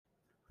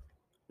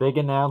Big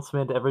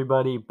announcement,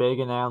 everybody. Big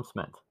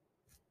announcement.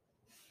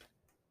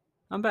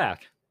 I'm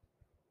back.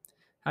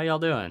 How y'all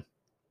doing?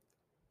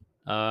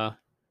 Yeah.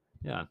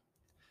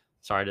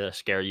 Sorry to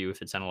scare you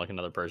if it sounded like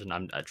another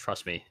person.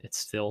 Trust me, it's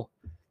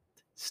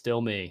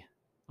still me.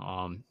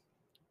 Um,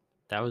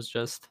 that was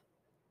just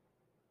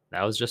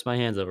my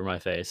hands over my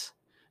face.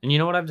 And you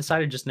know what I've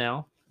decided just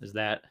now is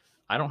that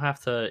I don't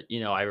have to.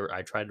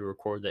 I tried to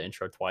record the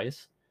intro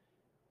twice,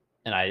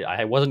 and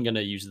I wasn't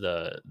gonna use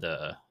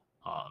the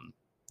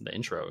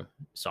intro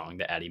song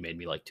that Addie made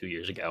me like 2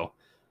 years ago.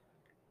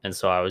 And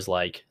so I was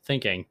like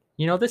thinking,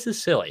 this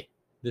is silly.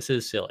 This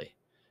is silly.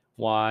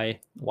 Why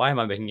am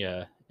I making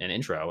an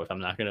intro if I'm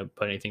not going to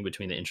put anything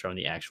between the intro and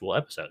the actual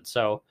episode?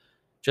 So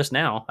just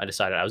now I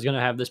decided I was going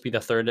to have this be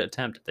the third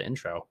attempt at the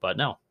intro, but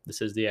no,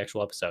 this is the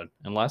actual episode.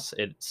 Unless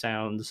it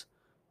sounds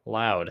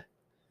loud.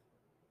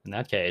 In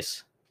that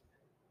case,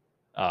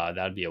 that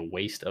would be a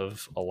waste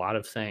of a lot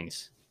of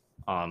things.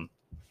 Um,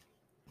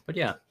 but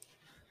yeah,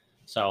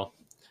 so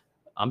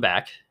I'm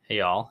back. Hey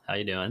y'all, how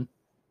you doing?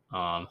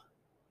 Um,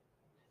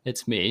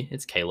 it's me.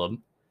 It's Caleb.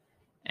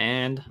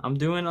 And I'm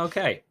doing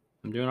okay.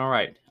 I'm doing all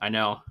right. I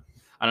know.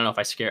 I don't know if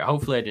I scared.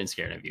 Hopefully, I didn't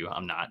scare any of you.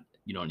 I'm not.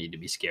 You don't need to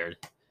be scared.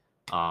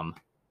 Um,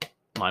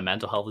 my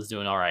mental health is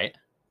doing all right.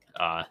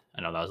 I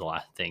know that was the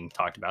last thing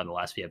talked about in the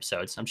last few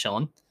episodes. I'm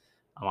chilling.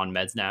 I'm on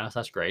meds now, so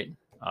that's great.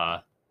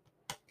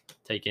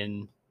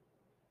 Taking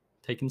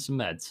some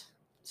meds,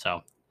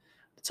 so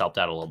it's helped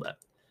out a little bit.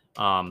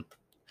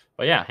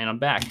 But yeah, and I'm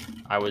back.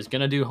 I was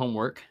gonna do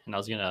homework and I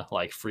was gonna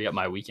like free up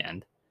my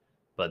weekend,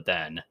 but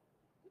then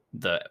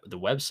the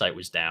website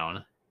was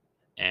down,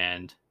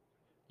 and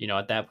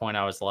at that point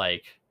I was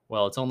like,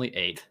 well, it's only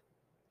 8.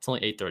 It's only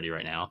 8:30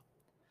 right now.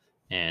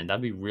 And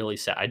that'd be really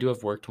sad. I do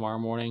have work tomorrow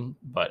morning,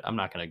 but I'm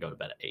not going to go to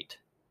bed at 8. If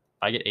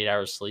I get 8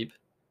 hours sleep,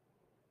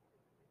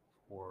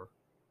 or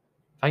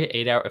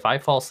if I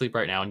fall asleep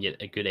right now and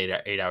get a good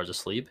 8 hours of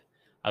sleep,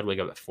 I'd wake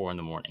up at 4 in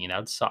the morning, and that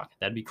would suck.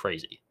 That'd be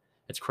crazy.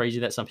 It's crazy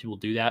that some people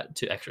do that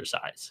to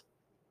exercise.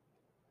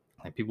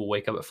 Like, people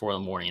wake up at 4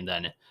 in the morning and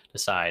then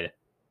decide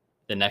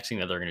the next thing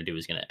that they're going to do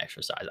is going to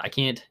exercise. I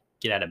can't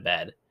get out of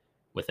bed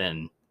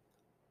within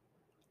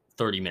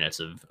 30 minutes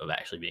of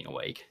actually being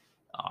awake.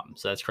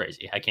 So that's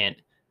crazy.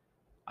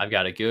 I've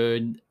got a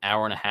good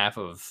hour and a half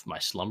of my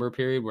slumber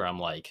period where I'm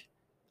like,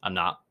 I'm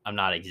not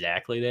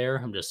exactly there.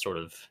 I'm just sort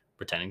of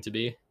pretending to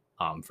be,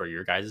 for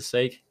your guys'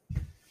 sake.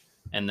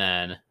 And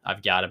then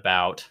I've got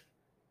about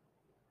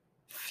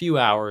a few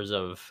hours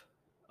of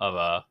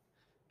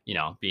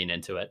being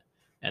into it.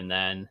 And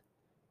then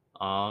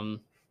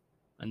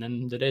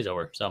the day's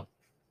over.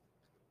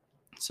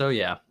 So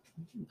yeah,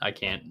 I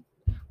can't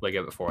wake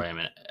up at 4 a.m.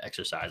 and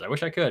exercise. I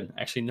wish I could.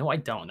 Actually, no, I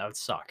don't. That would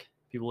suck.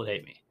 People would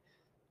hate me.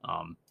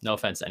 No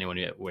offense to anyone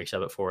who wakes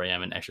up at 4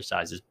 a.m. and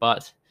exercises,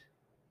 but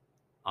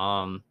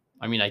I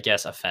mean, I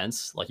guess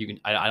offense. Like, you can.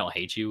 I don't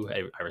hate you.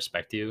 I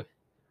respect you,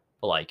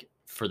 but like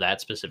for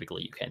that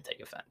specifically, you can't take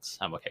offense.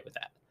 I'm okay with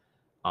that.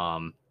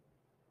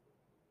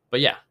 But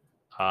yeah,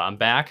 I'm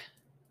back.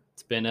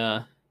 It's been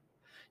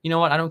you know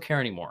what? I don't care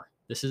anymore.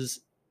 This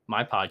is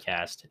my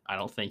podcast. I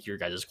don't think your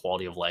guys'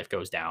 quality of life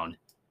goes down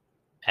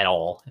at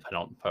all if I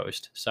don't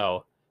post.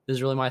 So this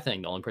is really my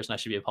thing. The only person I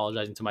should be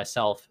apologizing to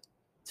myself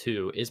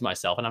is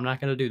myself, and I'm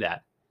not going to do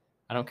that.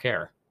 I don't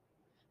care.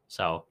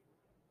 So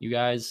you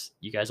guys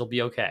will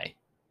be okay,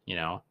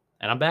 and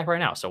I'm back right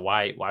now. So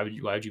why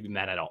would you be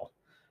mad at all?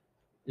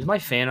 Is my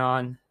fan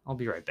on? I'll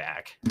be right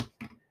back.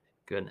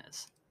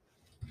 Goodness.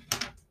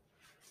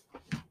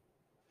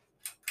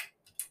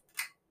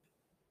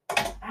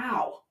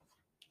 Ow.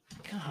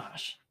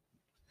 Gosh.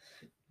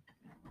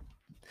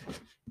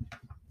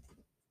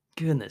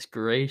 Goodness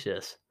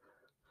gracious.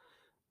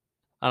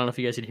 I don't know if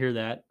you guys could hear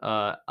that.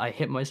 I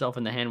hit myself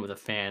in the hand with a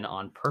fan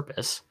on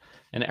purpose,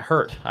 and it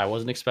hurt. I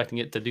wasn't expecting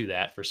it to do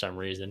that for some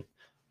reason.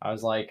 I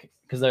was like,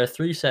 because there are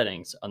 3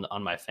 settings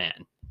on my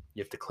fan.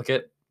 You have to click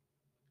it,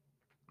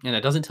 and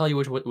it doesn't tell you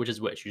which is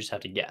which. You just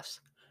have to guess.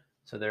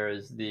 So there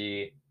is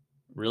the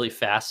really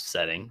fast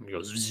setting. It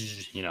goes,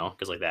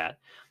 goes like that.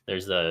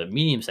 There's the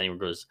medium setting where it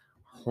goes,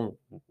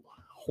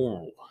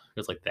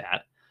 goes like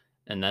that.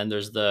 And then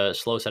there's the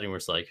slow setting where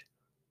it's like,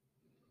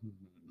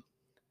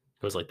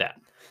 goes like that.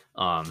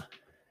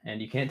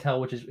 And you can't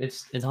tell which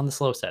is, it's on the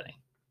slow setting.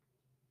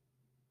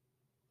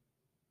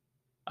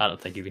 I don't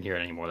think you can hear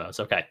it anymore though.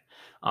 It's okay.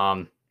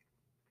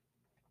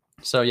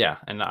 So yeah,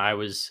 and you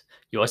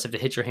always have to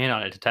hit your hand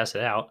on it to test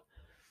it out.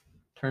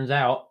 Turns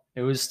out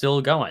it was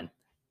still going.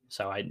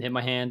 So I hit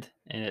my hand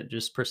and it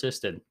just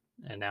persisted.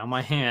 And now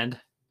my hand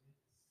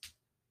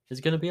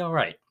is going to be all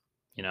right.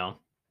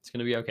 It's going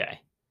to be okay.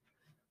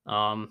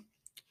 But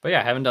yeah,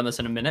 I haven't done this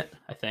in a minute,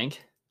 I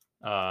think.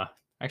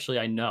 Actually,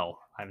 I know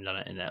I haven't done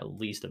it in at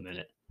least a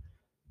minute.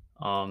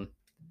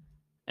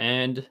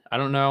 And I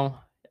don't know.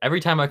 Every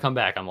time I come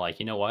back, I'm like,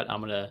 you know what?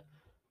 I'm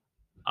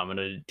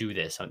gonna do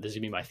this. This is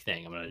gonna be my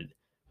thing. I'm gonna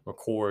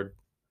record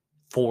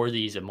 4 of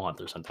these a month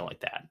or something like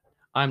that.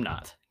 I'm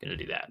not gonna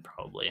do that.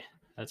 Probably.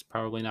 That's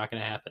probably not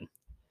gonna happen.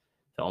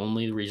 The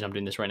only reason I'm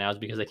doing this right now is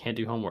because I can't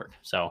do homework.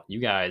 So you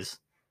guys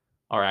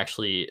are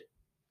actually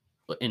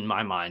in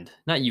my mind,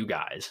 not you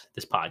guys,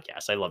 this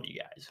podcast. I love you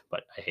guys,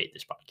 but I hate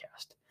this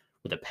podcast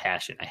with a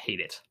passion. I hate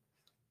it.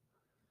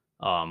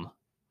 I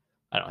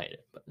don't hate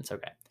it, but it's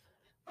okay.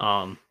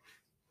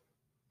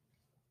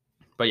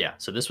 But yeah,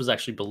 so this was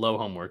actually below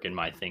homework in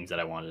my things that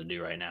I wanted to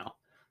do right now.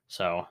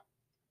 So,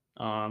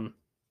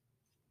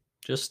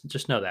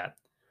 just know that.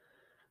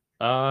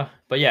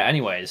 But yeah,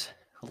 anyways,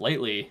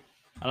 lately,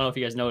 I don't know if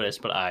you guys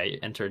noticed, but I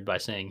entered by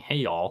saying, "Hey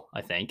y'all,"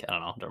 I think. I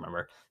don't know, don't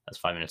remember. That's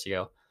 5 minutes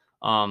ago.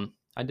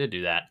 I did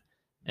do that.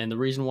 And the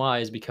reason why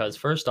is because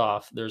first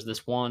off, there's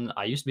this one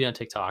I used to be on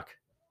TikTok.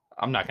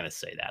 I'm not gonna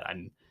say that.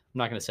 I'm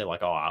not gonna say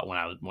like, oh, when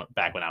I was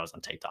back when I was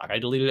on TikTok. I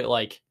deleted it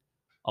like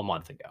a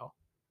month ago.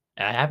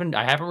 And I haven't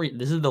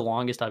this is the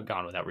longest I've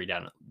gone without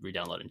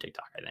re-downloading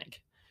TikTok, I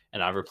think.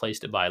 And I've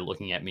replaced it by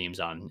looking at memes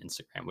on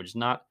Instagram, which is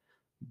not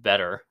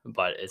better,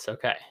 but it's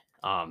okay.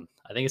 I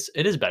think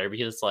it is better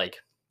because it's like,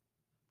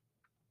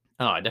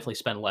 I don't know, I definitely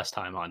spend less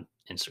time on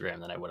Instagram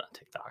than I would on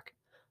TikTok.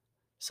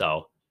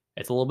 So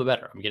it's a little bit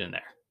better. I'm getting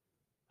there.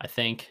 I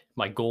think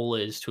my goal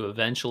is to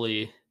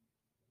eventually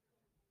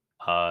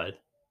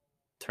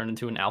turn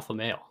into an alpha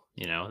male.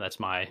 You know, that's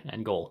my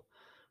end goal.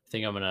 I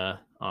think I'm gonna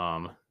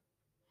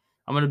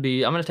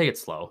take it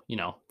slow. You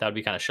know, that would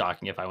be kind of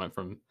shocking if I went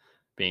from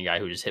being a guy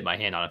who just hit my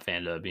hand on a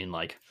fan to being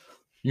like,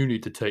 you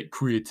need to take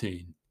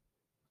creatine.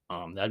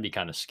 That'd be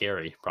kind of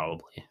scary,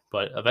 probably.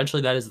 But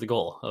eventually, that is the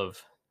goal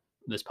of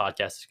this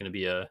podcast. Is going to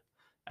be a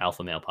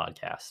alpha male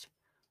podcast.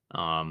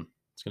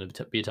 It's going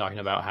to be talking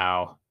about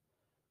how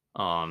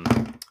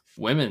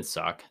women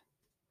suck,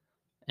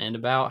 and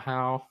about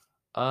how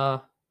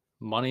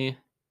money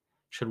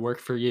should work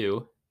for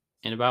you,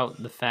 and about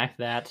the fact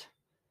that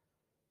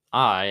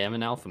I am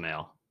an alpha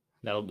male.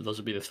 Those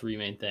will be the three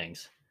main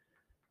things.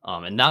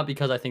 And not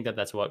because I think that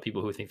that's what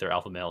people who think they're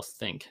alpha males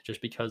think,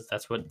 just because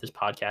that's what this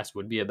podcast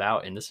would be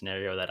about in the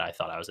scenario that I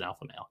thought I was an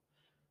alpha male.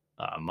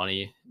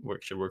 Money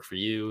should work for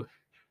you.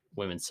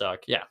 Women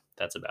suck. Yeah,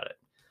 that's about it.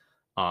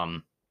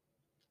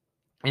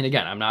 And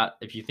again, I'm not,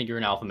 if you think you're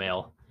an alpha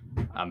male,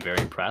 I'm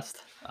very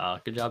impressed.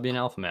 Good job being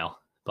an alpha male.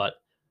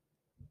 But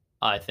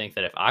I think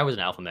that if I was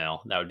an alpha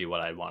male, that would be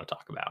what I'd want to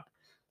talk about.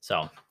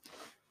 So,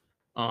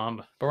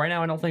 but right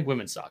now I don't think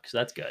women suck, so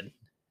that's good.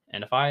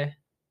 And if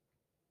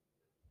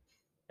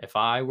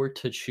I were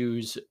to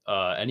choose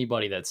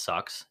anybody that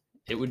sucks,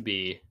 it would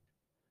be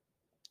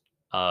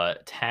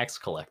tax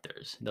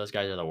collectors. Those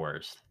guys are the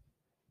worst.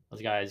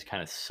 Those guys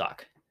kind of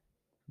suck.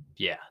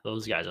 Yeah,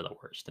 those guys are the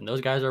worst. And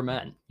those guys are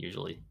men,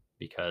 usually,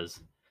 because,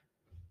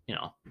 you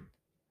know,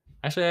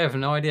 actually, I have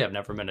no idea. I've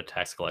never been a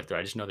tax collector.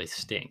 I just know they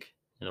stink.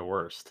 They're the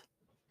worst.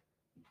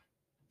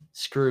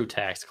 Screw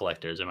tax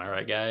collectors. Am I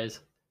right, guys?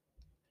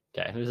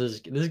 Okay,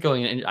 this is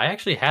going in. I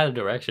actually had a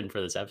direction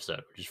for this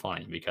episode, which is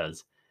funny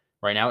because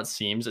right now it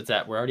seems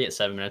we're already at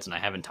 7 minutes and I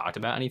haven't talked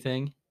about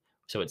anything.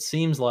 So it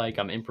seems like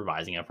I'm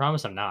improvising. I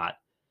promise I'm not.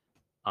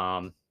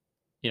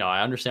 You know,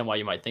 I understand why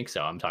you might think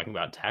so. I'm talking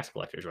about tax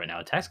collectors right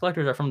now. Tax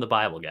collectors are from the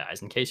Bible,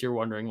 guys. In case you're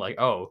wondering, like,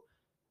 oh,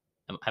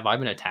 have I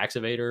been a tax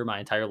evader my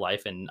entire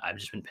life and I've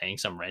just been paying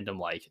some random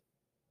like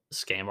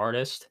scam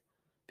artist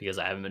because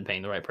I haven't been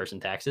paying the right person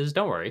taxes?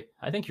 Don't worry.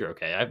 I think you're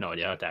okay. I have no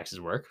idea how taxes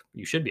work.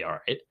 You should be all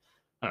right.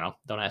 I don't know.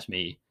 Don't ask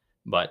me.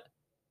 But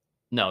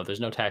no,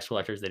 there's no tax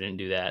collectors. They didn't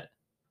do that.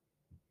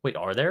 Wait,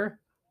 are there?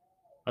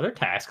 Are there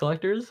tax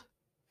collectors?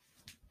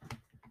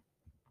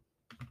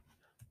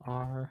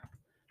 Are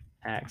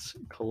tax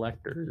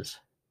collectors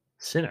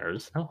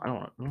sinners? No,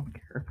 I don't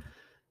care.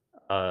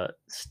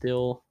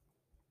 Still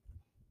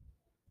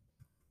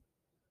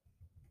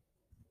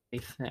a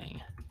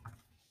thing.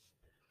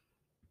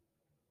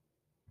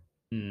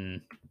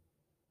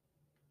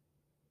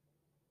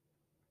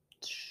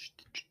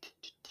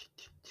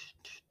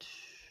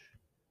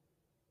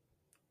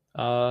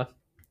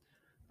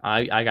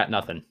 I got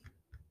nothing.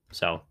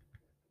 So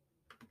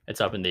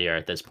it's up in the air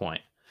at this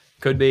point.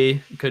 Could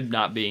be, could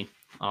not be.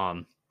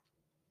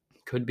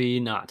 Could be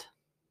not.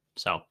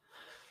 So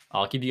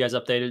I'll keep you guys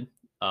updated.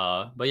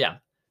 But yeah.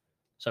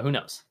 So who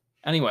knows?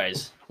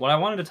 Anyways, what I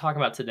wanted to talk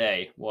about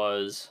today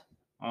was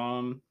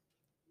what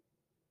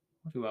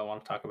do I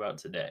want to talk about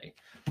today?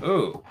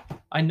 Ooh,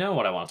 I know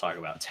what I want to talk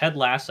about. Ted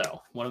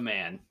Lasso. What a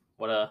man.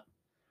 What a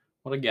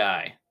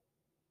guy.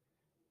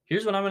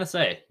 Here's what I'm gonna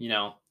say, you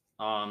know.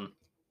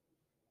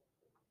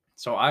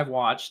 So I've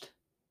watched.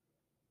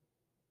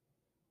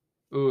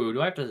 Ooh,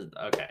 do I have to?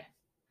 Okay.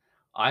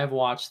 I've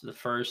watched the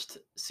first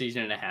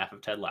season and a half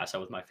of Ted Lasso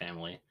with my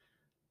family,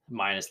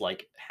 minus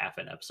like half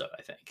an episode,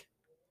 I think,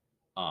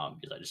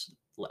 because I just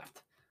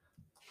left.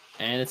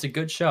 And it's a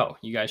good show.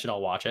 You guys should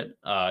all watch it.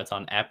 It's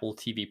on Apple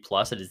TV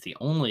Plus. It is the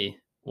only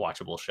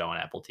watchable show on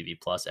Apple TV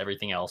Plus.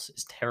 Everything else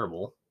is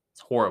terrible.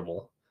 It's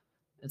horrible.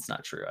 It's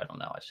not true. I don't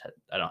know.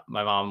 I don't.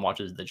 My mom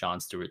watches the Jon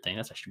Stewart thing.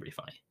 That's actually pretty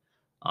funny.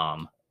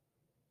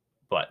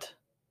 But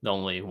the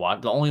only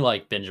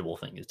like bingeable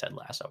thing is Ted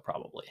Lasso,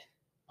 probably.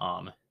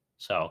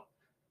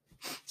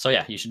 So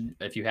yeah, you should,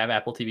 if you have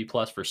Apple TV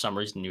Plus for some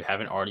reason you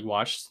haven't already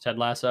watched Ted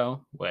Lasso,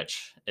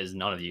 which is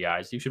none of you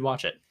guys, you should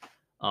watch it.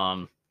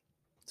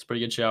 It's a pretty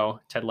good show.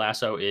 Ted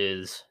Lasso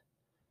is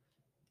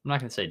I'm not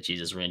going to say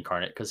Jesus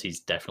reincarnate because he's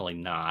definitely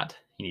not.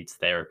 He needs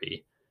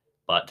therapy.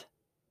 But,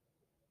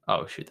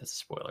 oh, shoot, that's a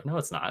spoiler. No,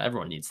 it's not.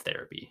 Everyone needs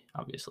therapy,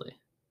 obviously.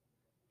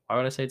 Why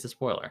would I say it's a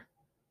spoiler?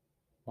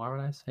 Why would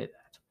I say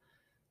that?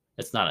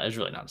 It's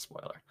really not a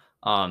spoiler.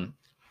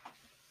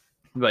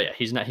 But yeah,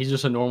 he's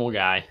just a normal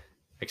guy,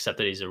 except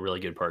that he's a really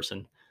good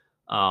person.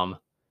 Um,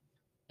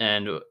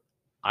 and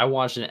I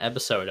watched an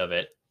episode of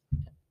it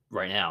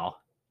right now,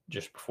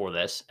 just before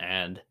this,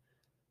 and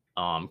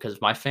because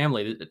my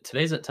family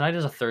tonight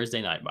is a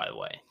Thursday night, by the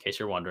way, in case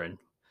you're wondering.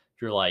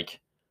 If you're like,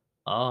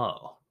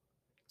 oh,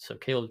 so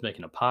Caleb's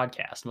making a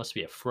podcast, it must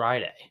be a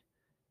Friday.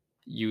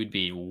 You would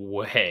be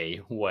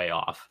way, way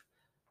off.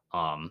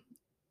 Um,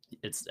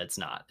 it's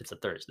not. It's a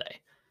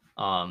Thursday.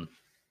 Um,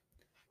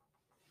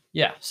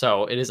 yeah,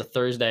 so it is a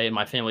Thursday, and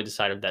my family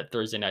decided that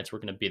Thursday nights were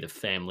going to be the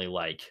family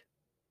like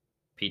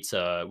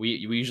pizza. We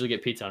usually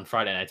get pizza on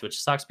Friday nights,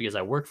 which sucks because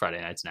I work Friday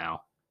nights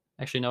now.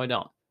 Actually, no, I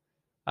don't.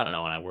 I don't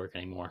know when I work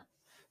anymore,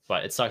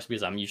 but it sucks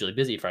because I'm usually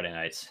busy Friday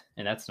nights,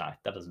 and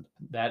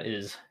that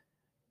is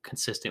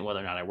consistent whether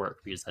or not I work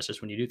because that's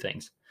just when you do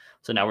things.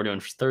 So now we're doing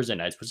Thursday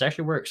nights, which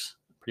actually works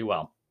pretty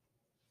well.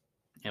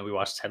 And we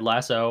watched Ted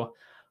Lasso,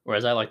 or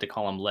as I like to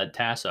call him, Led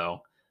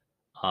Tasso.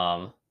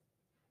 Um,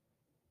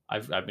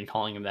 I've been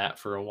calling him that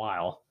for a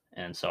while,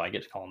 and so I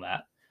get to call him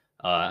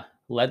that.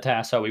 Led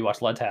Tasso. We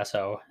watched Led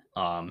Tasso,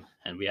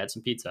 and we had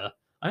some pizza.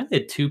 I think they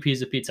had 2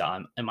 pieces of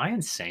pizza. Am I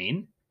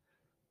insane?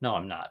 No,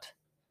 I'm not.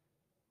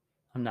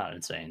 I'm not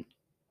insane.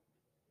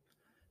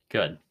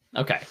 Good.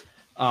 Okay.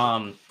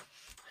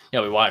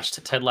 Yeah, we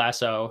watched Ted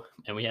Lasso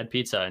and we had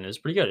pizza and it was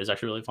pretty good. It was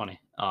actually really funny.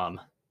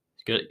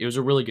 It's good. It was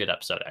a really good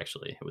episode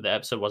actually. The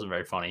episode wasn't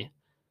very funny.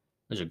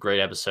 It was a great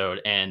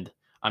episode, and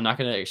I'm not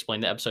going to explain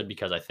the episode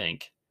because I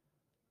think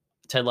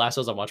Ted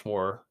Lasso is a much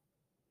more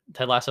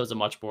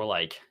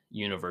like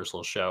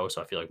universal show,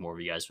 so I feel like more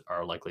of you guys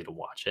are likely to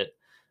watch it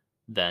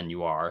than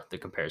you are the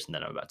comparison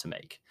that I'm about to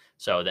make.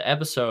 So the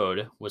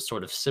episode was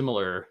sort of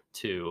similar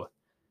to,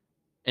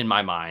 in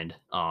my mind,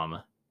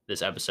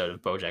 this episode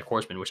of BoJack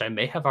Horseman, which I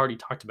may have already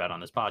talked about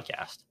on this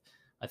podcast.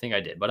 I think I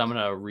did, but I'm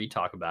going to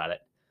re-talk about it.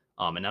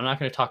 And I'm not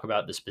going to talk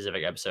about the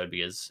specific episode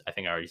because I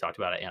think I already talked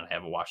about it and I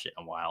haven't watched it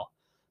in a while.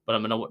 But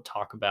I'm going to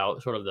talk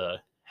about sort of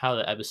how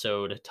the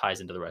episode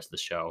ties into the rest of the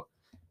show.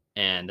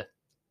 And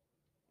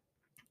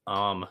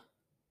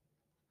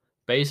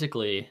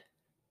basically,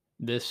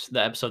 the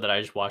episode that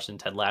I just watched in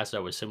Ted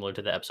Lasso was similar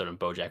to the episode in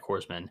BoJack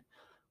Horseman,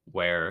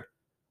 where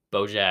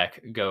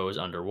BoJack goes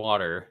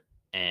underwater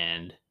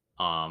and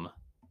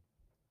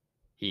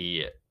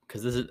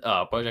because this is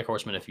BoJack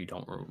Horseman, if you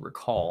don't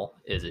recall,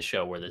 is a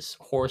show where this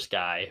horse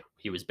guy,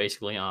 he was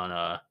basically on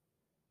a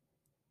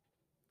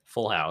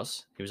Full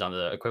House. He was on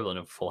the equivalent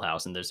of Full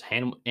House, and there's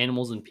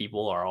animals and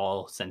people are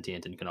all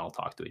sentient and can all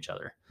talk to each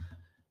other.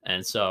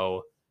 And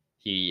so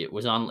he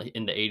was on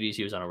in the 80s.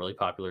 He was on a really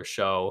popular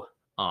show,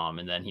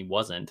 and then he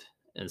wasn't,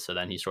 and so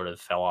then he sort of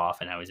fell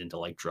off, and now he's into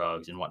like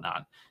drugs and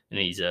whatnot. And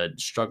he's a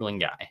struggling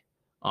guy.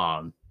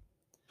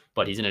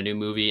 But he's in a new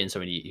movie, and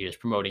so he is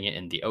promoting it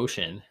in the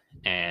ocean.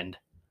 And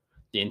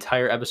the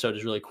entire episode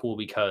is really cool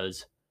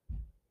because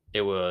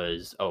it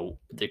was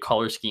the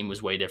color scheme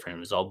was way different. It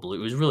was all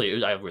blue.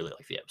 I really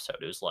like the episode.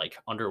 It was like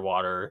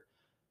underwater.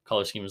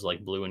 Color scheme was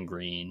like blue and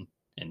green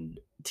and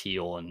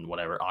teal and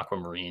whatever,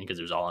 aquamarine, because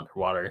it was all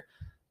underwater.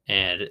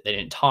 And they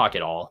didn't talk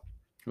at all,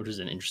 which was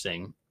an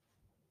interesting,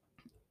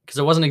 because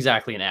it wasn't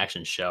exactly an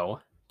action show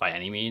by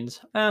any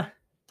means. There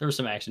were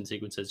some action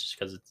sequences just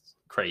because it's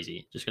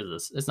crazy. Just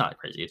because it's not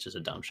crazy. It's just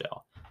a dumb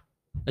show.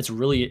 It's a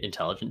really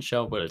intelligent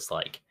show, but it's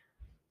like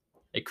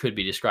it could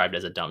be described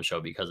as a dumb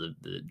show because of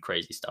the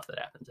crazy stuff that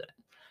happens in it.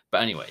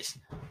 But anyways,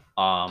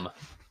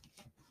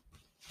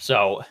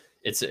 so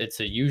it's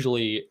a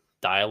usually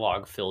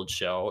dialogue filled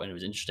show, and it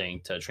was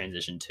interesting to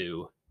transition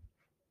to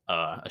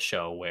a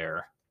show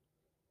where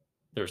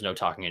there was no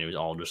talking and it was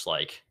all just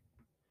like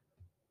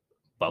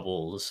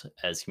bubbles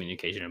as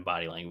communication and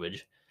body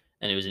language.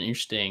 And it was an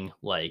interesting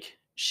like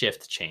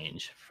shift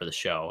change for the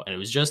show, and it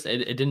was just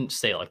it didn't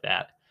stay like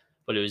that,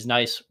 but it was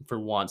nice for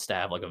once to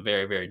have like a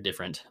very, very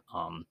different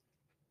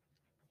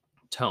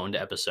toned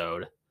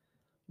episode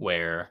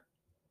where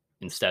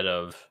instead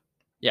of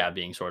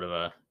being sort of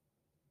a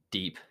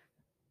deep,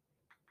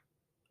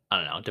 I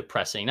don't know, not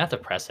depressing,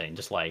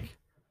 just like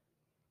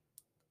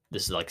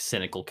this is like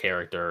cynical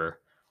character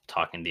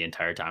talking the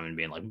entire time and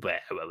being like blah,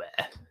 blah,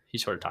 blah. He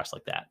sort of talks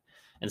like that.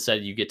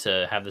 Instead, you get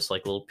to have this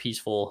like little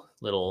peaceful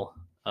little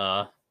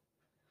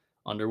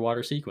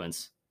underwater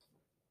sequence.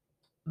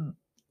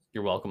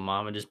 You're welcome,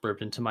 Mom. I just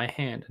burped into my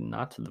hand and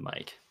not to the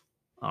mic.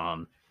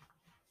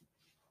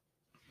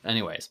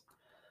 Anyways,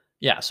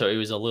 so it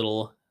was a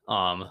little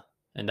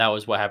and that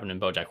was what happened in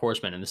BoJack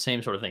Horseman, and the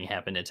same sort of thing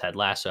happened in Ted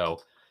Lasso,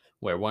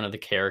 where one of the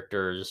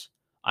characters,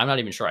 I'm not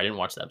even sure, I didn't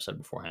watch the episode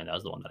beforehand, that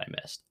was the one that I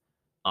missed.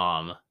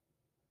 I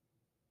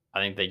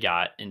think they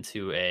got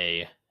into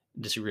a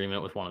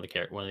disagreement with one of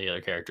the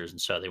other characters, and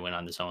so they went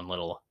on their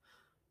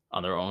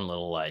own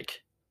little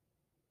like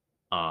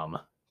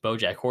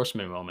BoJack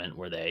Horseman moment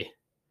where they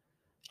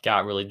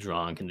got really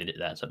drunk, and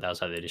that was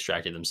how they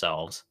distracted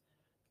themselves.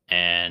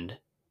 And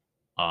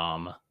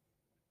um,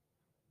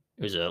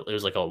 it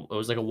was like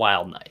a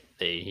wild night.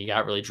 He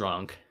got really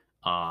drunk.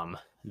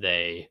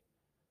 They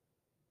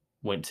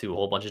went to a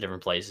whole bunch of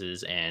different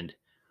places, and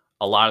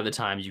a lot of the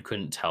times you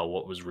couldn't tell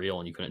what was real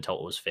and you couldn't tell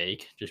what was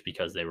fake just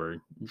because they were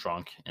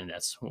drunk, and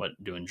that's what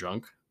doing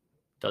drunk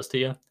does to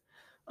you.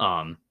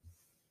 Um,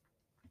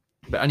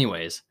 but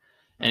anyways,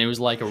 and it was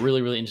like a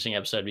really really interesting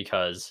episode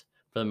because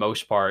for the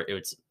most part it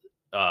was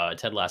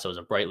Ted Lasso is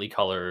a brightly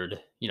colored,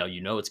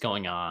 you know what's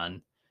going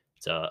on.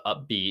 It's a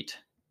upbeat,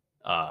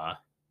 uh,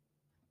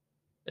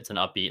 it's an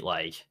upbeat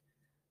like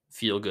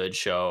feel good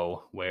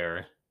show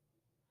where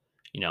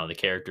the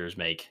characters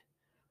make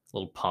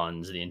little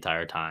puns the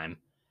entire time,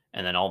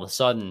 and then all of a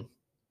sudden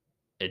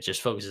it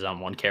just focuses on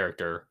one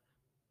character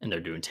and they're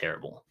doing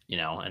terrible,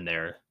 and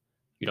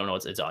you don't know,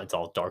 it's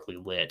all darkly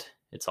lit,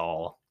 it's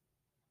all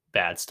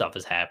bad stuff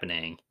is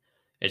happening,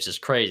 it's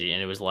just crazy.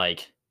 And it was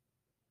like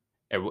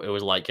a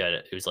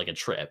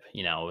trip, it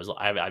was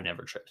I've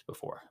never tripped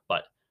before,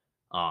 but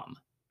um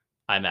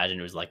I imagine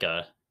it was like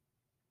a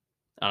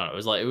I don't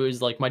know, it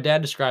was like my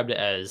dad described it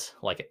as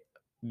like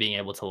being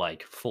able to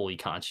like fully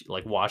conscious,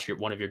 like watch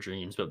one of your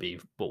dreams, but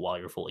while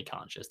you're fully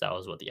conscious. That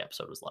was what the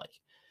episode was like,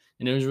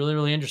 and it was really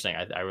really interesting.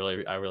 I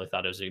really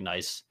thought it was a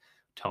nice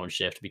tone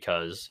shift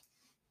because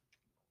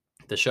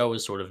the show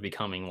was sort of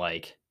becoming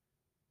like,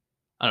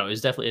 I don't know,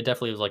 it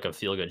definitely was like a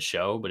feel good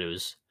show, but it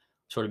was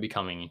sort of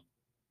becoming,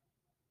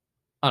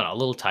 I don't know,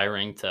 a little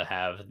tiring to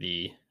have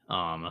the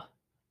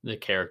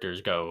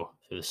characters go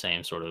through the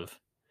same sort of,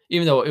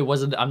 even though it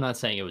wasn't, I'm not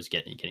saying it was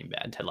getting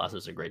bad. Ted Lasso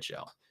is a great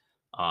show.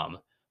 Um,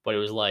 but it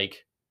was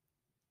like,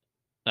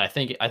 and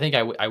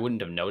I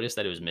wouldn't have noticed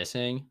that it was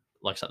missing,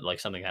 like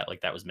something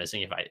that was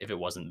missing if it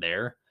wasn't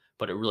there.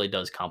 But it really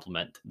does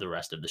complement the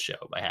rest of the show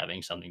by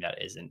having something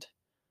that isn't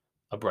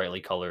a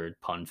brightly colored,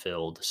 pun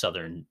filled,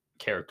 southern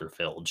character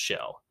filled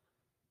show.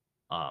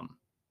 Um,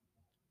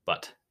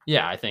 but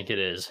yeah, I think it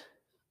is.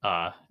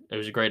 It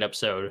was a great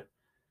episode.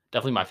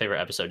 Definitely my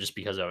favorite episode, just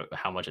because of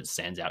how much it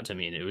stands out to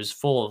me. And it was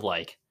full of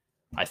like,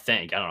 I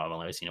don't know, I've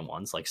only seen it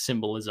once, like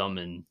symbolism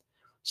and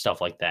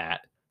stuff like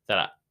that.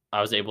 That I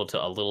was able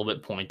to a little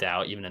bit point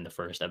out even in the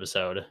first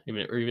episode,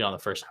 even on the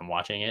first time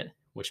watching it,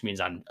 which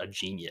means I'm a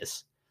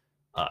genius,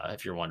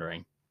 if you're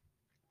wondering.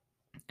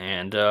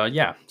 And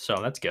yeah, so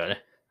that's good.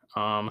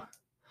 I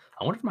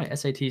wonder if my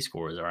SAT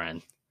scores are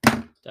in.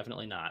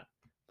 Definitely not.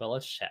 But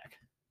let's check.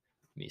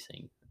 Me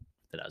saying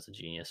that I was a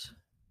genius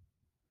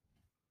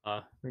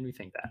made me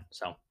think that.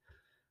 So,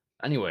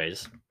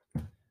 anyways,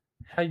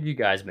 how you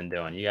guys been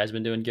doing? You guys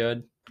been doing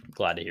good?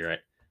 Glad to hear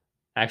it.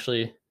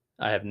 Actually,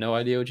 I have no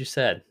idea what you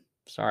said.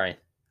 Sorry,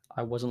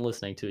 I wasn't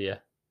listening to you.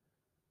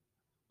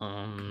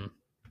 Um,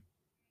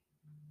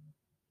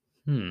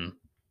 hmm.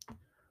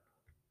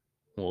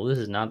 Well, this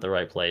is not the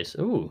right place.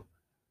 Ooh,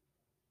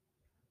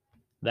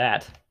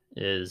 that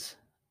is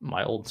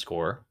my old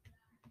score,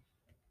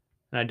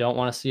 and I don't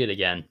want to see it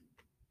again.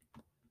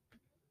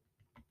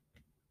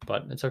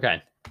 But it's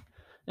okay.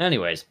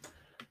 Anyways,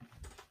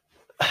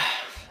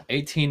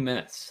 18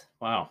 minutes.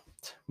 Wow.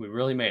 We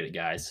really made it,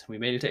 guys. We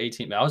made it to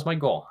 18. That was my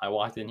goal. I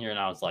walked in here and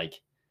I was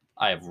like,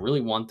 I have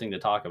really one thing to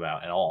talk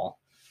about at all,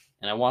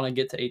 and I want to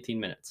get to 18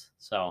 minutes.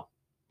 So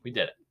we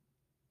did it.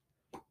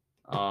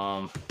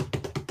 I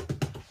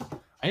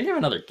need to have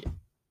another game.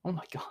 Oh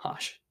my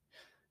gosh.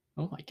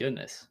 Oh my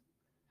goodness.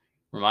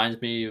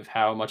 Reminds me of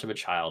how much of a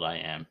child I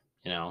am,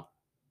 a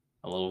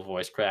little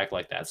voice crack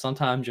like that.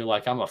 Sometimes you're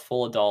like, I'm a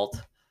full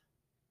adult.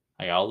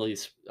 I got all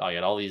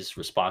these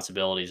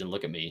responsibilities, and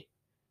look at me.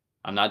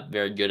 I'm not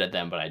very good at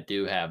them, but I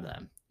do have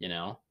them,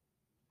 And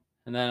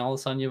then all of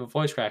a sudden you have a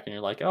voice crack and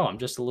you're like, oh, I'm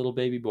just a little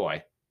baby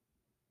boy.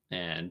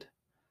 And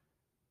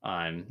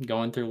I'm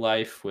going through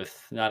life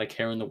with not a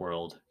care in the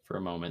world for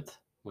a moment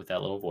with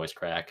that little voice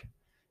crack.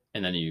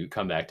 And then you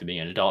come back to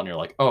being an adult and you're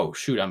like, oh,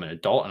 shoot, I'm an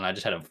adult and I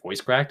just had a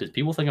voice crack. Does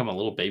people think I'm a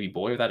little baby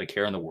boy without a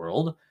care in the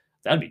world?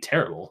 That'd be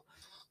terrible.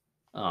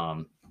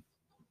 And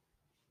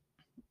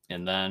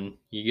then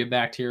you get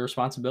back to your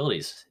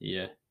responsibilities.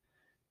 You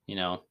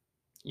know,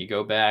 you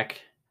go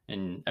back,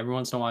 and every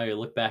once in a while you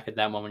look back at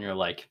that moment and you're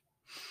like,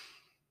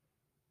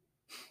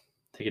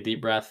 take a deep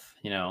breath,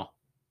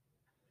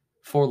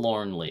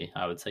 forlornly,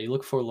 I would say. You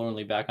look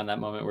forlornly back on that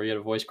moment where you had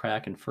a voice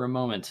crack, and for a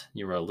moment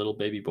you were a little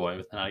baby boy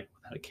without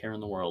a care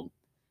in the world.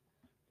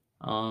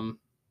 And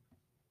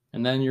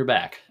then you're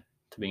back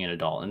to being an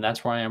adult, and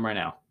that's where I am right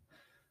now.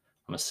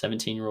 I'm a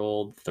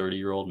 17-year-old,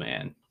 30-year-old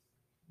man.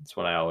 That's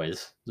what I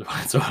always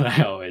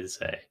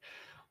say.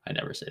 I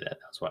never say that.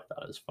 That's why I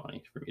thought it was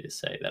funny for me to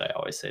say that. I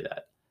always say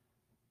that.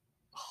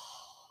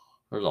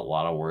 There's a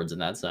lot of words in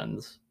that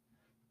sentence.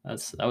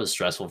 That was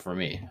stressful for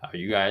me. Are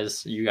you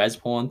guys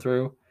pulling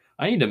through?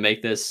 I need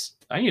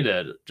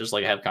to just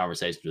like have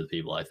conversations with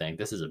people. I think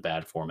this is a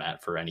bad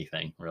format for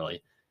anything,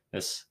 really.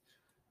 This,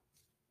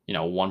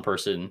 one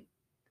person,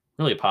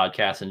 really,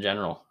 podcasts in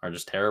general are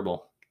just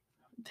terrible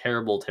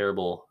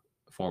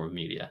form of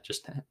media.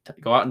 Just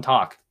go out and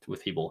talk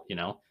with people,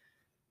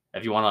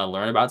 If you want to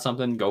learn about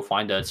something, go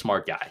find a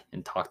smart guy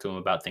and talk to them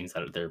about things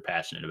that they're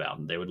passionate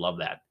about. They would love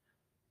that.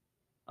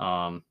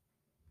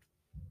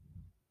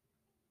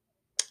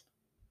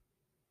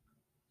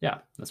 Yeah,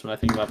 that's what I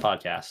think about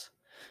podcasts.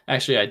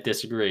 Actually, I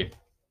disagree.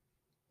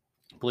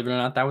 Believe it or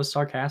not, that was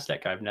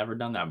sarcastic. I've never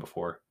done that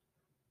before.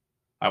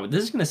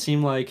 This is going to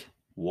seem like,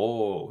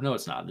 whoa. No,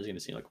 it's not. This is going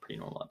to seem like a pretty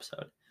normal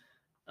episode.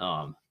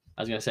 I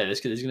was going to say, this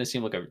is going to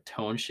seem like a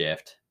tone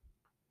shift.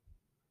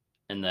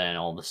 And then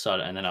all of a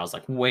sudden, and then I was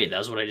like, wait,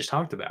 that's what I just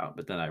talked about.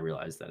 But then I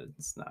realized that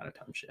it's not a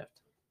tone shift.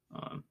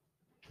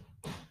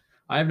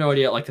 I have no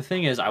idea. Like, the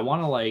thing is, I've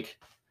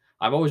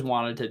always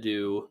wanted to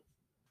do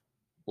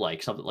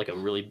like something like a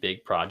really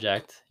big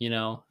project, you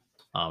know?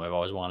 I've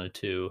always wanted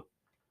to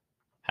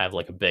have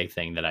like a big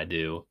thing that I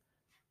do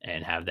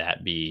and have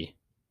that be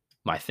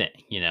my thing,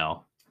 you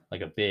know?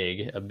 Like a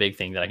big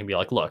thing that I can be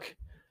like, look,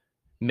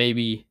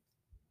 maybe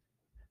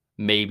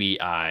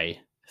I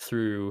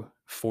threw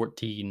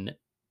 14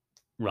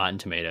 Rotten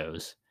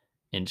Tomatoes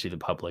into the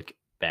public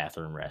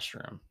bathroom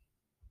restroom.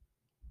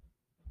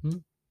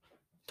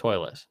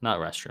 Toilet, not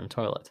restroom,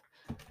 toilet.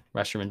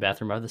 Restroom and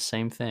bathroom are the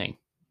same thing.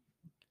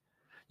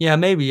 Yeah,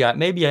 maybe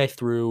I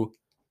threw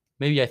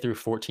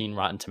 14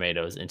 Rotten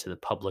Tomatoes into the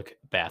public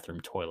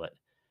bathroom toilet.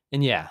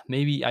 And yeah,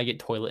 maybe I get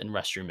toilet and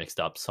restroom mixed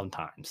up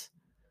sometimes.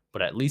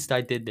 But at least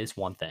I did this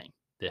one thing.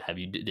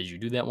 Did you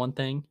do that one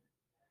thing?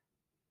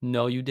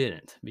 No, you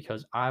didn't,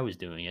 because I was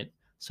doing it,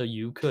 so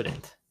you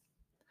couldn't.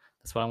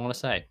 That's what I want to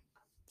say.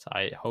 So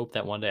I hope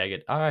that one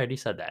day I already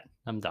said that.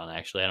 I'm done,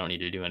 actually. I don't need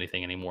to do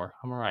anything anymore.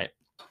 I'm all right.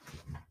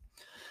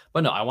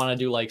 But no, I want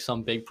to do like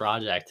some big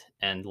project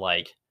and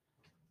like,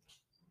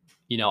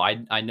 you know,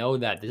 I know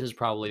that this is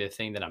probably the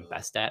thing that I'm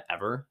best at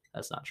ever.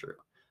 That's not true.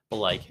 But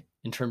like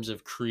in terms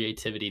of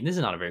creativity, this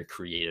is not a very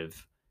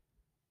creative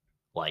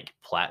this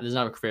is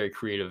not a very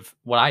creative,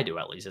 what I do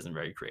at least isn't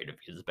very creative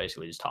because it's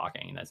basically just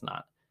talking. And that's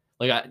not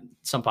like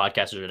some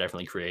podcasters are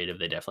definitely creative.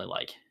 They definitely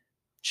like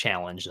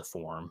challenge the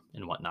form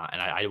and whatnot.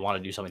 And I want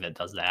to do something that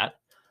does that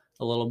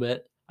a little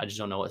bit. I just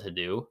don't know what to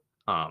do.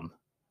 But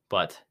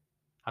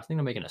I was thinking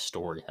of making a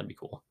story. That'd be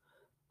cool.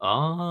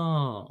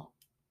 Oh,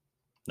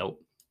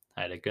 nope.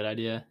 I had a good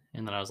idea.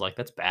 And then I was like,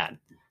 that's bad.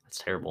 That's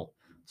terrible.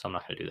 So I'm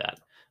not going to do that.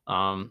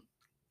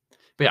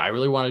 But yeah, I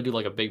really want to do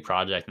like a big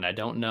project and I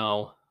don't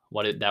know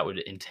what that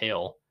would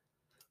entail,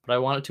 but I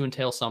want it to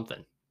entail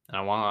something and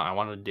I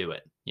want to do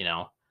it, you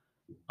know?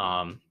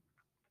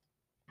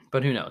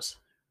 But who knows?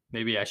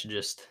 Maybe I should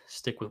just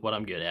stick with what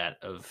I'm good at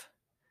of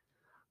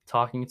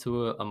talking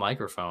to a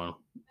microphone.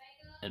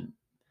 And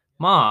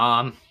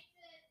Mom,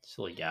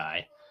 silly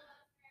guy.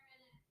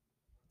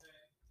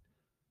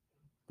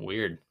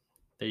 Weird.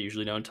 They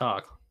usually don't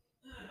talk.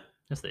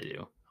 Yes, they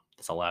do.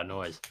 It's a loud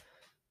noise.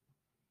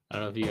 I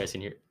don't know if you guys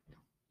can hear.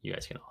 You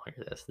guys can all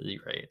hear this. This is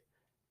great.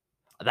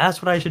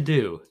 That's what I should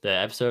do. The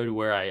episode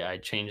where I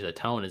change the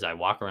tone is I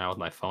walk around with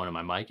my phone and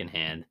my mic in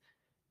hand,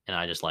 and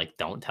I just like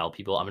don't tell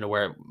people. I'm gonna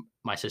wear.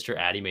 My sister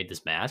Addie made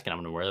this mask, and I'm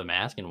gonna wear the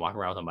mask and walk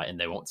around with my, and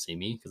they won't see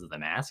me because of the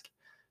mask.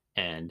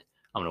 And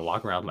I'm gonna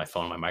walk around with my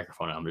phone and my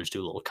microphone, and I'm gonna just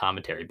do little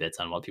commentary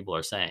bits on what people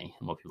are saying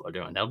and what people are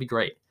doing. That'll be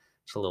great.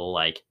 Just a little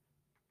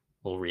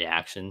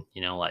reaction,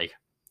 you know, like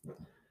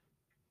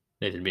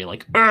Nathan being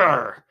like,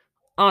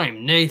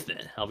 I'm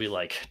Nathan. I'll be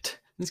like,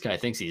 this guy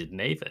thinks he's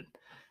Nathan.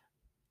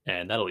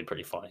 And that'll be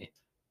pretty funny.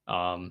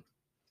 That'd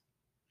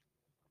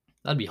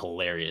be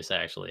hilarious,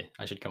 actually.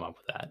 I should come up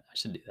with that. I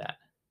should do that.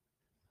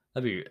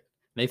 That'd be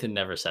Nathan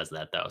never says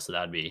that though, so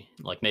that'd be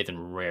like Nathan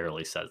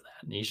rarely says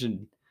that.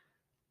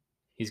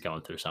 He's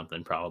going through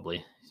something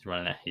probably. He's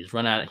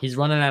running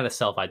out of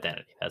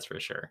self-identity, that's for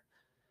sure.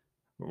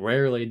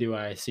 Rarely do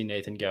I see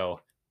Nathan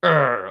go,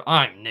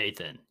 I'm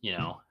Nathan, you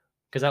know.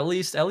 Because at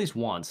least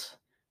once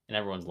in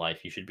everyone's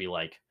life you should be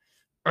like,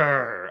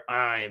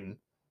 I'm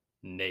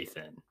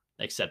Nathan.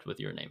 Except with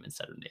your name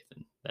instead of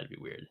Nathan. That'd be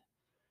weird.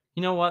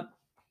 You know what?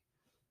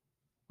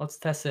 Let's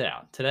test it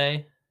out.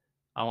 Today,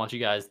 I want you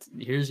guys,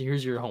 here's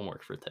your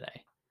homework for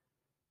today.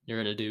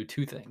 You're going to do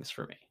two things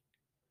for me.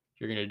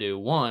 You're going to do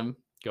one,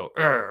 go,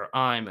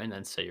 I'm, and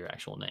then say your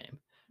actual name.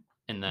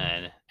 And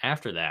then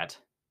after that,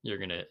 you're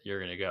going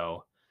to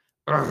go,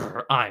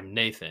 I'm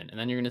Nathan. And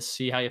then you're going to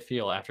see how you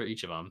feel after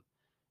each of them.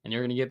 And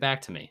you're going to get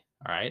back to me.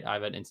 All right. I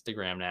have an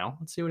Instagram now.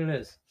 Let's see what it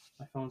is.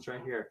 My phone's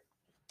right here.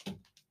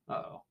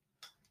 Uh-oh.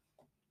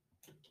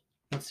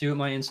 Let's see what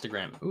my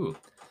Instagram. Ooh,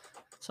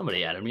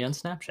 somebody added me on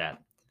Snapchat.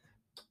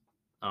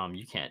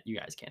 You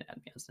guys can't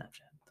add me on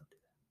Snapchat. Don't do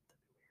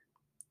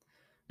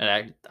that.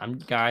 That'd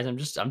be weird. And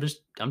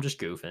I'm just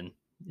goofing.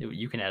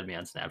 You can add me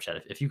on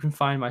Snapchat if you can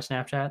find my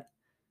Snapchat.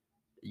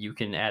 You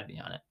can add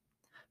me on it.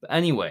 But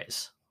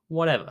anyways,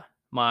 whatever.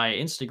 My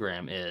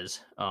Instagram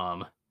is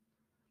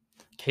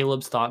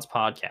Caleb's Thoughts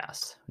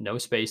Podcast. No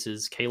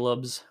spaces.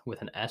 Caleb's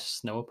with an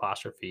S, no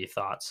apostrophe.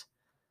 Thoughts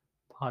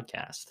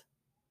Podcast.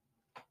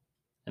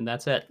 And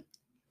that's it.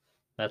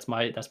 That's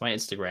my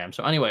Instagram.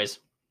 So anyways,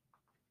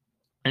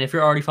 and if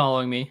you're already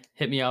following me,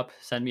 hit me up,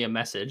 send me a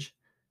message,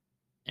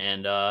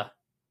 and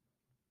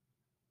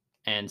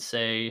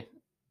say,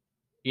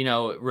 you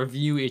know,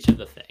 review each of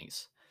the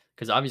things.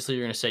 because obviously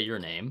you're going to say your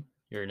name.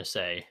 You're going to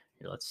say,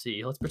 here, let's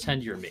see, let's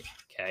pretend you're me.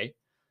 Okay.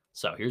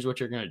 So here's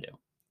what you're going to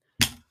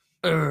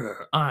do.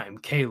 I'm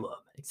Caleb,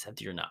 except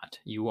you're not.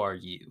 You are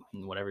you.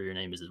 And whatever your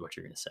name is what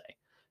you're going to say.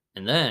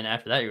 And then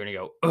after that, you're going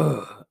to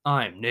go,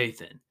 I'm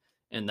Nathan.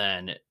 And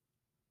then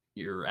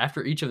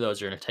after each of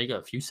those, you're going to take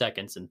a few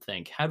seconds and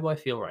think, how do I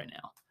feel right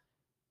now?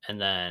 And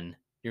then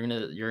you're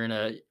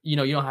gonna, you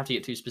don't have to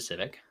get too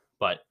specific,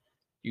 but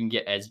you can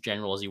get as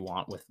general as you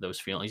want with those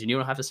feelings. And you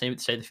don't have to say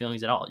the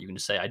feelings at all. You can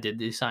just say, I did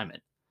the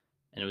assignment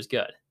and it was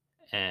good.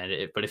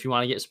 But if you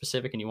want to get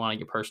specific and you want to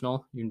get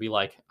personal, you can be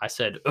like, I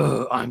said,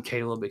 I'm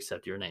Caleb,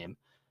 except your name.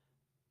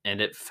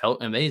 And it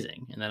felt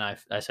amazing. And then I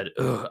said,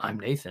 I'm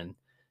Nathan.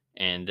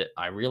 And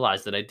I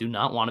realized that I do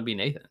not want to be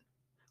Nathan.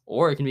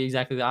 Or it can be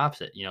exactly the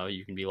opposite.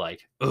 You can be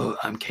like,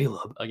 I'm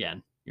Caleb,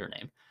 again, your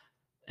name.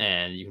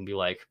 And you can be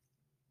like,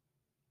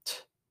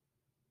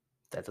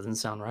 that doesn't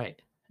sound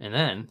right. And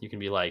then you can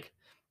be like,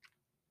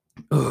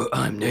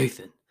 I'm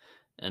Nathan.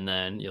 And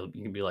then you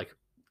can be like,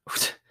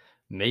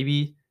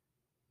 maybe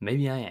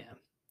I am.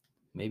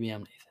 Maybe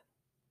I'm Nathan.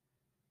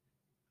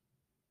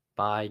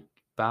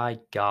 By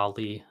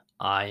golly,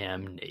 I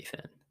am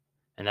Nathan.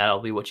 And that'll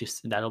be what you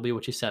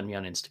send me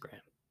on Instagram.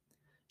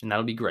 And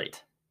that'll be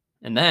great.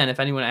 And then if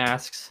anyone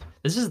asks,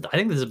 I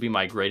think this would be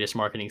my greatest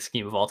marketing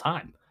scheme of all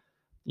time.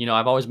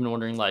 I've always been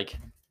wondering, like,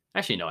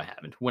 actually, no, I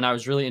haven't. When I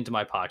was really into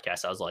my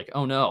podcast, I was like,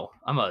 oh no,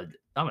 I'm a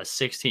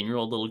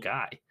 16-year-old little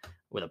guy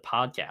with a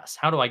podcast.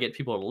 How do I get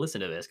people to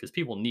listen to this? Because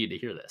people need to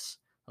hear this.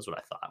 That's what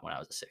I thought when I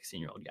was a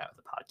 16-year-old guy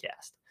with a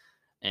podcast.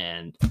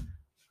 And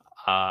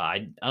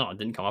I don't know, I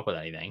didn't come up with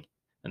anything.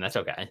 And that's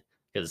okay,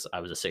 because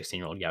I was a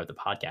 16-year-old guy with a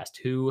podcast.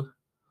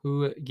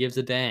 Who gives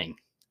a dang?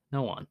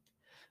 No one.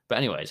 But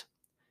anyways,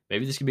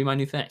 maybe this could be my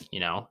new thing,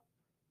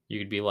 You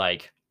could be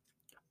like,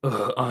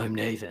 I'm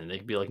Nathan. They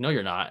could be like, no,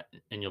 you're not.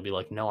 And you'll be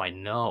like, no, I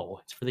know.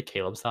 It's for the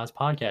Caleb's Thoughts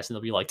podcast. And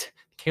they'll be like,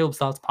 Caleb's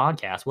Thoughts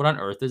podcast? What on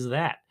earth is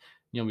that?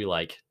 And you'll be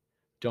like,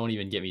 don't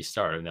even get me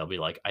started. And they'll be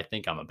like, I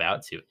think I'm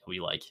about to. And you'll be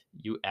like,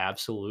 you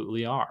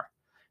absolutely are.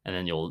 And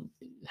then you'll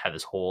have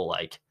this whole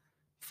like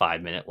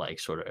 5-minute like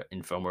sort of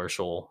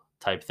infomercial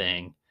type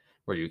thing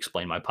where you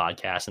explain my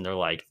podcast. And they're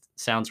like,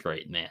 sounds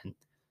great, man.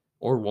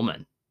 Or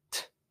woman.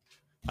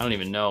 I don't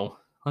even know.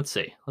 Let's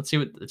see what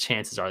the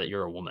chances are that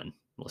you're a woman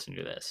listening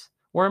to this.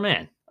 Or a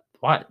man.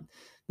 What?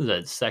 This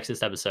is a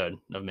sexist episode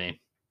of me.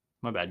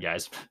 My bad,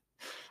 guys.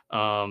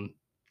 Let's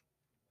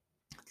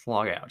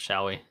log out,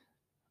 shall we?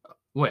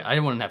 Wait, I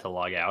wouldn't have to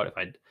log out if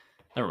I.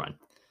 Never mind.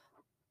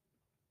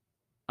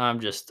 I'm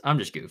just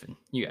goofing.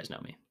 You guys know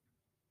me.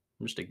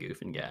 I'm just a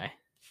goofing guy.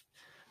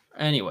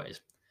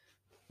 Anyways,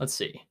 let's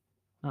see.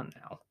 Not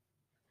now.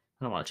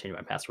 I don't want to change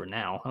my password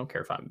now. I don't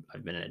care if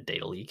I've been in a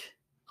data leak.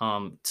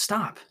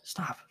 Stop.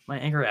 My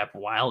Anchor app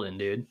wildin',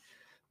 dude.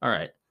 All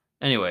right.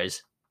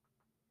 Anyways.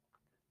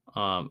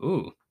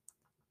 Ooh.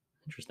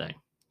 Interesting.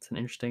 It's an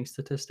interesting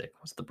statistic.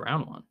 What's the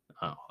brown one?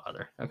 Oh,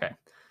 other. Okay.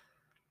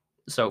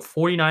 So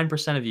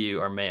 49% of you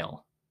are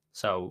male.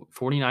 So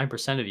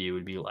 49% of you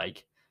would be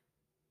like,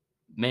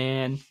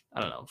 man,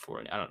 I don't know.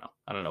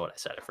 I don't know what I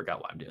said. I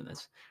forgot why I'm doing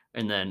this.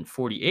 And then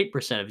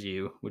 48% of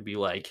you would be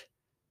like,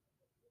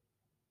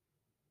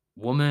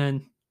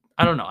 woman.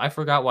 I don't know. I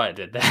forgot why I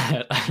did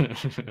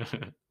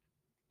that.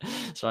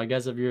 So I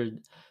guess if you're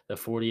the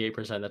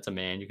 48% that's a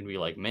man, you can be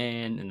like,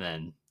 man, and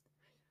then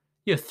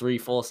you have 3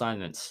 full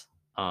assignments.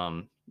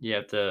 You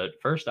have to,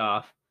 first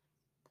off,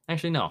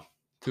 actually, no,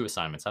 2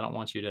 assignments. I don't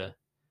want you to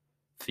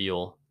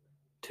feel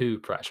too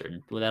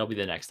pressured. Well, that'll be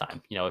the next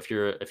time. If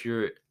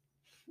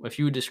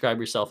you would describe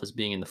yourself as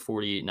being in the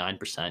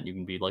 49%, you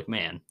can be like,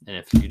 man. And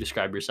if you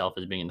describe yourself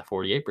as being in the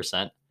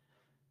 48%,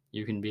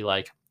 you can be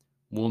like,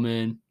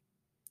 woman.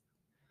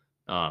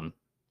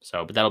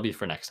 But that'll be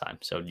for next time.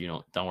 So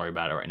don't worry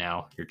about it right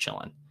now. You're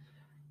chilling.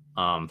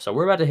 So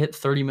we're about to hit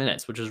 30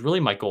 minutes, which is really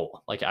my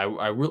goal. Like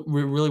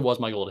really was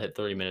my goal to hit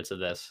 30 minutes of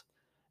this.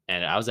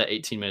 And I was at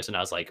 18 minutes and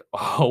I was like,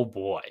 oh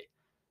boy.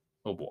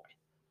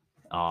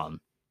 Because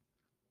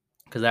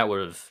that would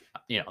have,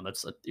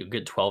 that's a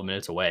good 12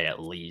 minutes away at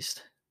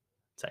least.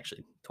 It's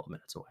actually 12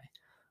 minutes away.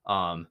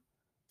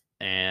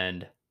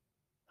 And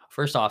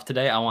first off,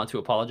 today I want to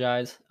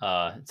apologize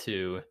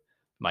to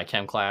my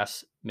chem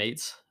class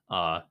mates.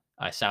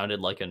 I sounded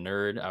like a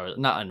nerd. I was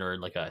not a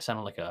nerd. I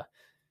sounded like a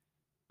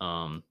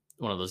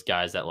one of those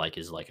guys that like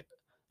is like,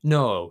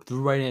 no, the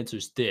right answer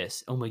is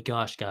this. Oh my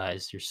gosh,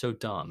 guys, you're so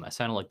dumb. I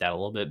sounded like that a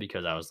little bit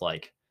because I was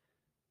like,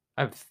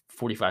 I have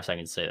 45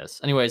 seconds to say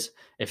this. Anyways,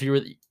 if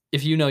you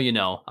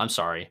know, I'm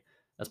sorry.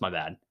 That's my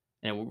bad.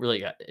 And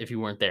really, if you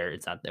weren't there,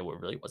 it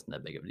really wasn't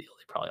that big of a deal.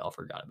 They probably all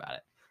forgot about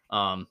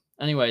it.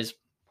 Anyways,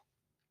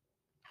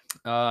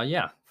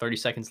 yeah, 30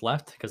 seconds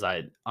left because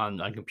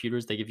on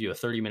computers they give you a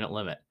 30-minute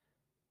limit.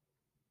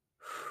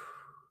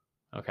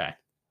 Okay,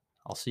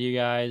 I'll see you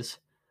guys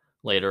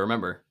later.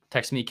 Remember,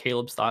 text me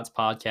Caleb's Thoughts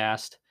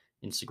Podcast,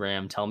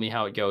 Instagram. Tell me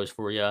how it goes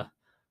for you.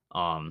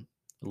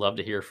 Love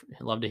to hear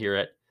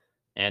it.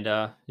 And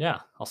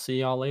yeah, I'll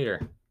see y'all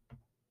later.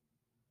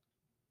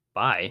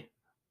 Bye.